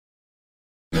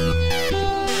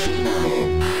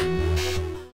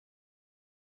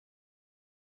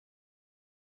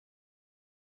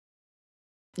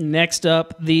Next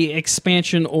up, the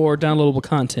expansion or downloadable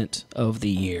content of the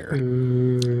year.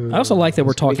 I also like that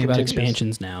we're talking about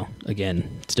expansions now.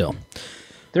 Again, still.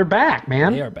 They're back,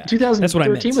 man. They are back.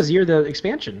 2013 was the year of the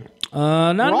expansion.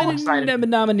 Nominees.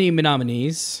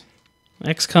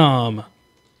 XCOM.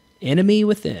 Enemy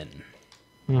Within.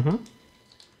 Mm-hmm.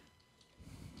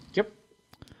 Yep.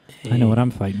 I know what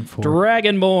I'm fighting for.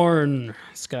 Dragonborn.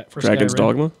 Dragon's Skyrim.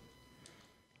 Dogma.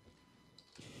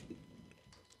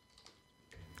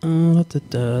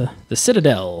 The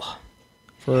Citadel.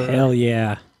 For Hell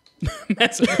yeah.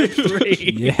 Mass Effect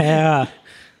 3. Yeah.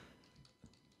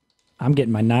 I'm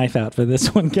getting my knife out for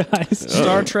this one, guys.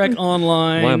 Star Trek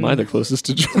Online. Why am I the closest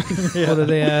to join? What did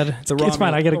they add? It's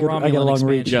fine. I got a long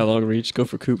reach. You got a long reach. Go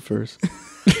for Coop first.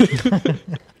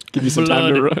 Give you some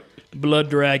time to run.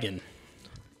 Blood Dragon.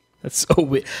 That's so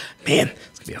weird. Man,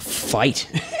 it's going to be a fight.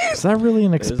 Is that really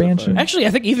an expansion? Actually,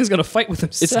 I think Ethan's going to fight with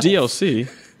himself. It's DLC.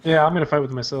 Yeah, I'm going to fight with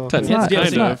myself. It's not.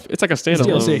 It's like a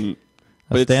standalone.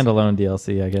 A standalone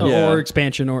DLC, I guess. Or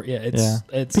expansion, or it's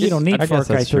But you don't need Far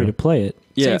Cry 3 to play it.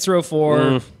 Yeah. Saints Row 4.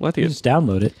 Well, I think You just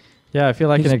download it. Yeah, I feel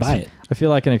like I feel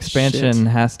like an expansion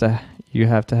you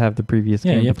have to have the previous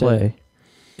game to play.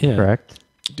 Yeah. Correct.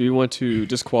 Do you want to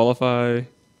disqualify?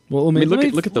 Well,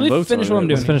 look at the votes. Finish what I'm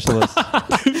doing. Let's finish the list.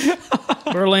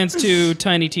 Borderlands 2,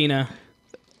 Tiny Tina.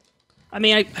 I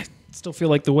mean, I still feel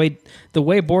like the way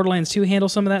Borderlands 2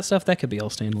 handles some of that stuff, that could be all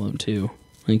standalone too.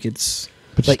 I think it's.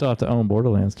 But you still have to own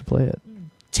Borderlands to play it.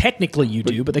 Technically, you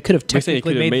do, but they could have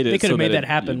technically made that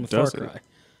happen with Far doesn't. Cry.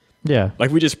 Yeah.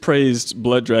 Like we just praised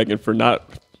Blood Dragon for not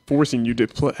forcing you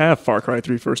to have Far Cry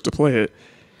 3 first to play it.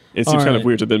 It seems kind of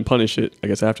weird to then punish it, I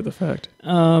guess, after the fact.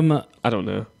 I don't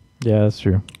know. Yeah, that's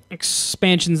true.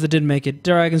 Expansions that didn't make it: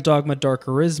 Dragon's Dogma, Dark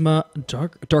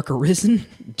Arisen.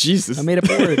 Jesus, I made up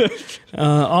a word.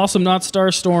 Awesome Not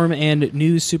Starstorm and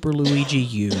New Super Luigi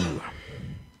U.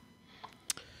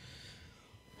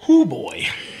 Oh boy.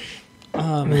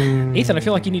 Ethan, I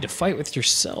feel like you need to fight with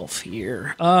yourself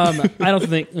here. I don't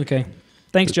think. Okay.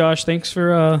 Thanks, Josh. Thanks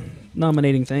for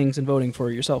nominating things and voting for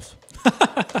yourself.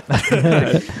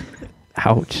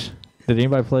 Ouch. Did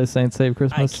anybody play Saints Save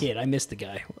Christmas? I kid. I missed the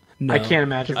guy. No. I can't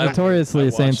imagine. Notoriously,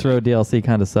 Saints Row DLC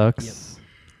kind of sucks. Yep.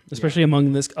 Especially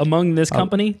among this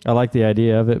company. I like the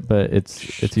idea of it, but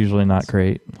it's usually not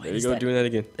great. There you go, doing that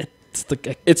again.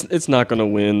 It's not going to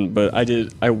win, but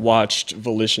I watched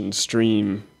Volition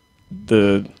stream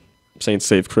the Saints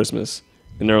Save Christmas,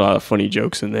 and there are a lot of funny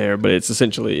jokes in there. But it's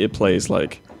essentially it plays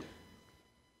like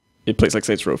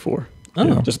Saints Row 4.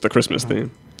 Oh, just the Christmas theme.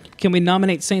 Can we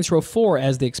nominate Saints Row 4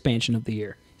 as the expansion of the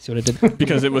year? See what I did?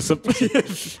 Because it was.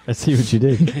 I see what you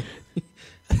did.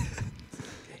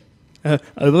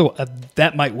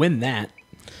 That might win that.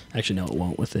 Actually, no, it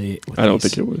won't. I don't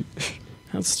think it would.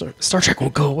 Star Trek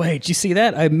won't go away. Did you see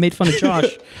that? I made fun of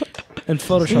Josh, and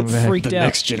Photoshop freaked out.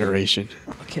 Next generation.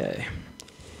 Okay.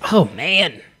 Oh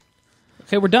man.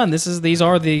 Okay, we're done. These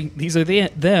are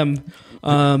them.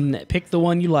 Pick the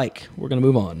one you like. We're gonna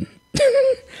move on.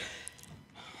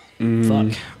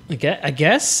 Fuck. I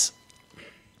guess.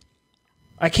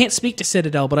 I can't speak to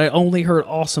Citadel, but I only heard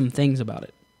awesome things about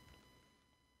it.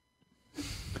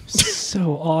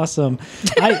 So awesome.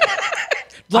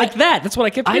 That's what I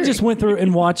kept hearing. I just went through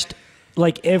and watched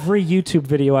like every YouTube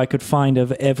video I could find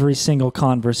of every single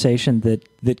conversation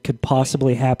that could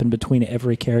possibly happen between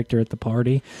every character at the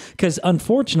party. Because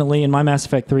unfortunately, in my Mass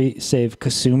Effect 3 save,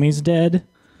 Kasumi's dead.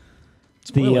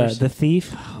 The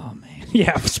thief. Oh man.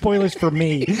 Yeah, spoilers for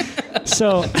me.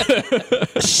 So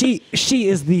she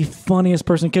is the funniest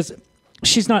person because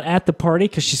she's not at the party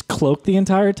because she's cloaked the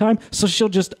entire time. So she'll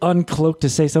just uncloak to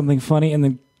say something funny and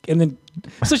then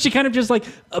so she kind of just like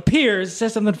appears,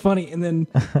 says something funny, and then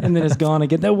is gone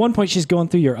again. At one point, she's going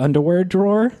through your underwear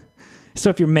drawer. So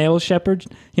if you're male shepherd,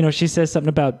 she says something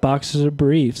about boxers or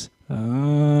briefs.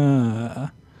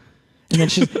 And then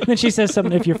she says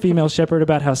something if you're female shepherd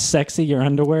about how sexy your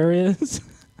underwear is.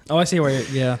 Oh, I see where you're...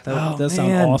 Yeah, that does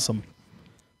sound awesome.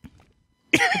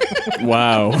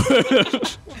 Wow.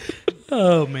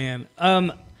 Oh, man.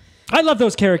 I love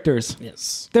those characters.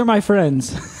 Yes. They're my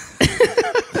friends.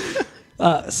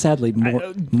 Sadly,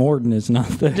 Morden is not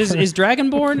there. Is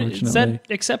Dragonborn, is that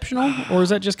exceptional? Or is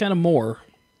that just kind of more?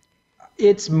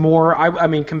 It's more... I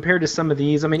mean, compared to some of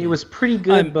these, it was pretty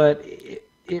good, but...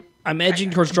 I'm edging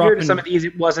towards compared dropping... to some of these,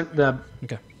 it wasn't the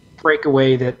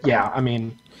breakaway that... Yeah,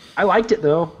 I liked it,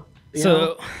 though.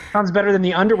 Sounds better than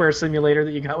the underwear simulator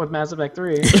that you got with Mass Effect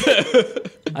 3.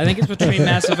 I think it's between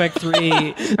Mass Effect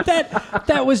 3...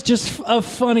 That was just a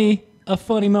funny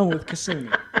moment with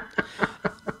Kasumi.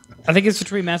 I think it's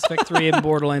between Mass Effect 3 and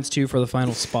Borderlands 2 for the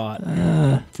final spot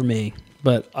for me.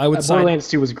 But I would say Borderlands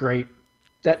 2 was great.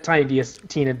 that Tiny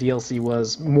Tina DLC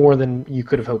was more than you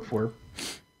could have hoped for.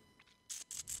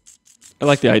 I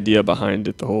like the idea behind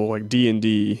it, the whole like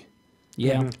D&D.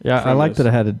 Yeah. Yeah, I like that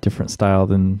it had a different style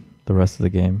than the rest of the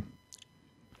game.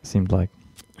 It seemed like.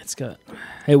 It's got.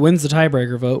 Hey, when's the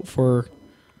tiebreaker vote for?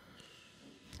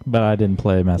 But I didn't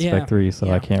play Mass Effect 3, so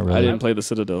I can't really. I didn't play the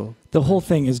Citadel. The whole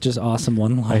thing is just awesome.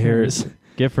 I hear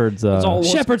Gifford's.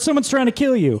 Shepard, someone's trying to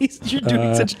kill you. You're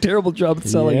doing such a terrible job at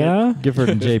selling it. Gifford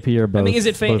and JP are both. I mean, is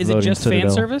it just fan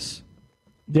Citadel. service?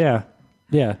 Yeah.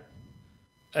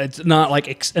 It's not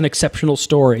like an exceptional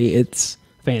story. It's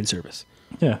fan service.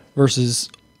 Yeah. Versus,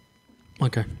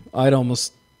 okay, I'd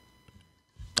almost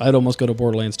go to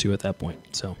Borderlands 2 at that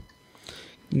point. So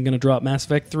I'm gonna drop Mass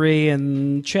Effect 3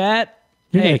 and chat.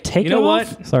 You're gonna take you know it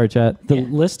off? what? Sorry, chat. The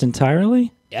list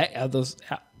entirely? Yeah,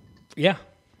 yeah.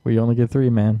 We only get 3,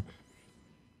 man.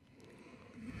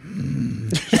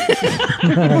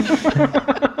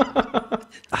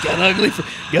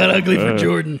 Got ugly for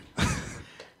Jordan.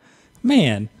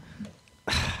 Man.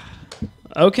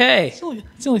 Okay. It's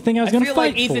the only thing I was going to feel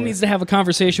fight like Ethan for. needs to have a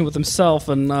conversation with himself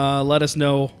and let us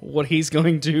know what he's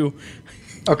going to.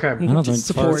 Okay. I don't think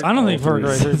support. I don't think Far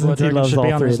Cry 3 Blood Dragon should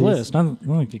be on this list. I don't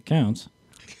think it counts.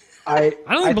 I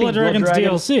don't think Blood Dragon's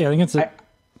DLC.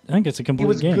 I think it's a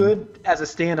complete game. It was good as a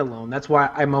standalone. That's why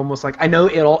I'm almost like, I know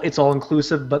it's all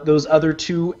inclusive, but those other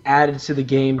two added to the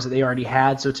games that they already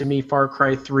had. So to me, Far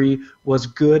Cry 3 was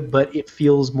good, but it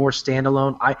feels more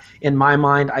standalone. In my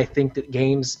mind, I think that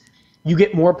games, you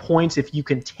get more points if you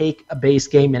can take a base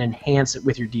game and enhance it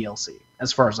with your DLC,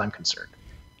 as far as I'm concerned.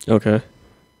 Okay.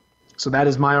 So that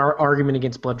is my argument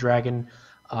against Blood Dragon.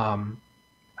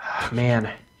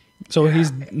 Man. So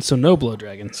no Blood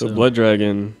Dragon. So Blood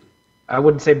Dragon. I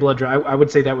wouldn't say Blood Dragon. I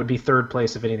would say that would be third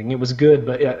place if anything. It was good,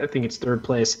 but yeah, I think it's third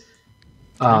place.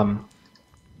 Okay.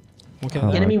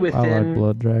 Enemy Within. I like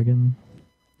Blood Dragon.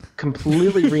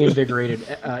 Completely reinvigorated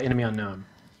Enemy Unknown.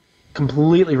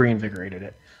 Completely reinvigorated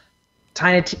it.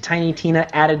 Tiny Tina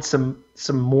added some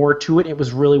more to it. It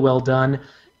was really well done.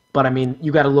 But, I mean,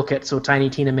 you got to look at, so Tiny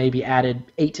Tina maybe added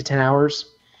 8 to 10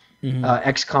 hours. Mm-hmm.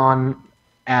 XCon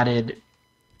added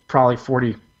probably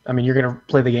 40. I mean, you're going to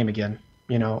play the game again.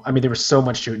 You know, I mean, there was so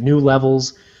much to it. New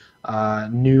levels,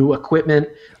 new equipment,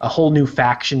 a whole new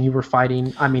faction you were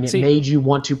fighting. I mean, it made you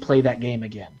want to play that game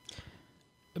again.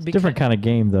 Different kind of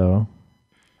game, though.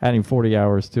 Adding 40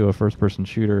 hours to a first-person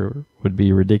shooter would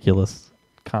be ridiculous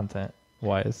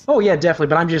content-wise. Oh, yeah, definitely.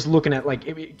 But I'm just looking at, like,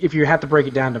 if you have to break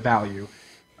it down to value.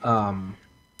 I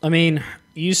mean,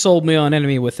 you sold me on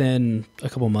Enemy Within a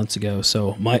couple months ago,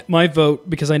 so my vote,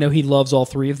 because I know he loves all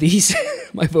three of these,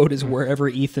 my vote is wherever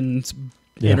Ethan's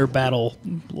inner battle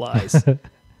lies. I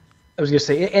was going to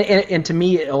say, and to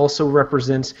me, it also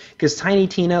represents, because Tiny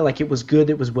Tina, like, it was good,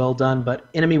 it was well done, but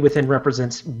Enemy Within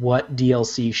represents what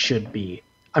DLC should be.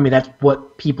 I mean, that's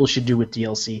what people should do with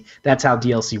DLC. That's how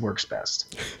DLC works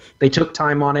best. They took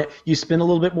time on it. You spend a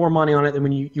little bit more money on it than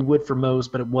when you would for Moe's,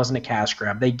 but it wasn't a cash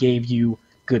grab. They gave you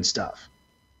good stuff.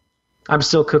 I'm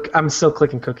still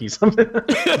clicking cookies. That's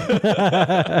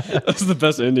the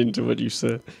best ending to what you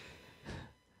said.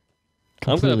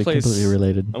 Completely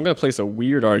related. I'm going to place a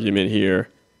weird argument here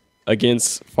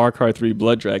against Far Cry 3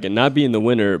 Blood Dragon not being the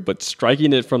winner, but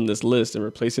striking it from this list and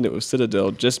replacing it with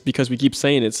Citadel just because we keep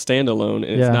saying it's standalone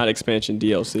and it's not expansion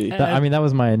DLC. I mean, that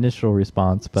was my initial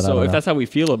response. But so if that's how we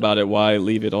feel about it, why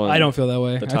leave it on? I don't feel that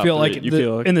way. I feel like,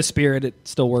 in the spirit, it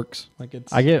still works. Like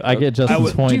it's. I get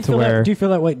Justin's point to where. Do you feel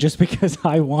that way just because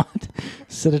I want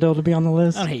Citadel to be on the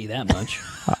list? I don't hate you that much.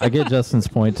 I get Justin's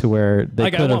point to where they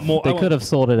could have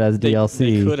sold it as DLC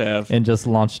they could have. and just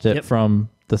launched it from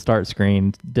the start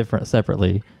screen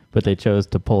separately, but they chose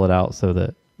to pull it out so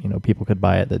that people could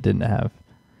buy it that didn't have,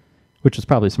 which was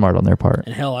probably smart on their part.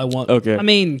 And hell, I want. Okay. I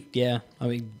mean, I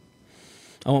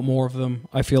want more of them.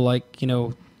 I feel like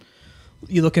you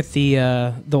look at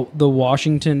the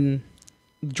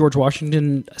George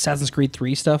Washington Assassin's Creed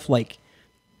 3 stuff. Like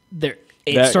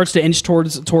it starts to inch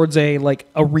towards a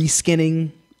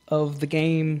reskinning of the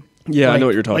game. Yeah, I know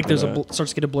what you're talking about. Like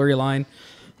starts to get a blurry line.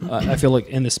 I feel like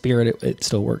in the spirit it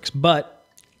still works, but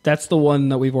that's the one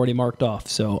that we've already marked off.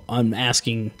 So I'm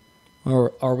asking,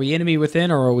 are we Enemy Within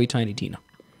or are we Tiny Tina?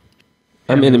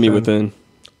 I'm Enemy Within.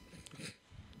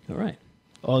 All right.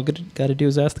 All I got to do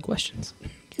is ask the questions.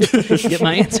 Get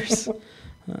my answers.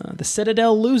 The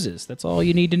Citadel loses. That's all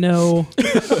you need to know.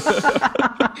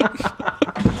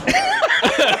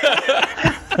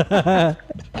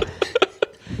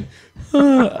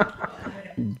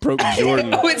 Broke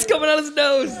Jordan. Oh, it's coming out his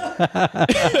nose.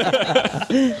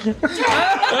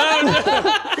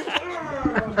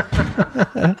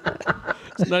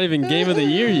 It's not even game of the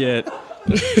year yet.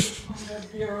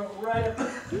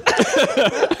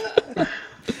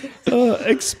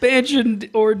 Expansion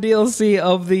or DLC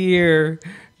of the year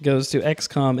goes to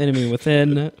XCOM Enemy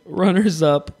Within. Runners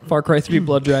up, Far Cry 3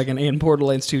 Blood Dragon, and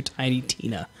Borderlands 2 Tiny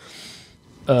Tina.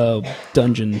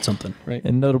 Dungeon something, right?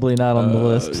 And notably not on the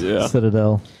list, yeah.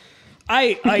 Citadel.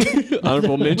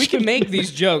 Honorable mention. We can make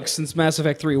these jokes since Mass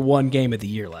Effect 3 won Game of the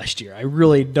Year last year. I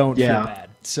really don't feel bad.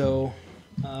 So,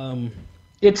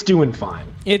 It's doing fine.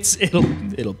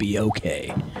 it'll be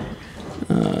okay.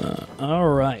 All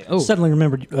right. Oh, Suddenly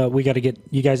remembered,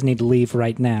 you guys need to leave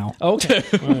right now. okay.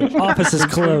 All right. Office is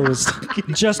closed.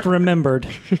 Just remembered.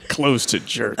 Close to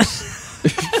jerks.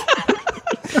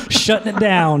 Shutting it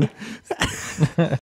down.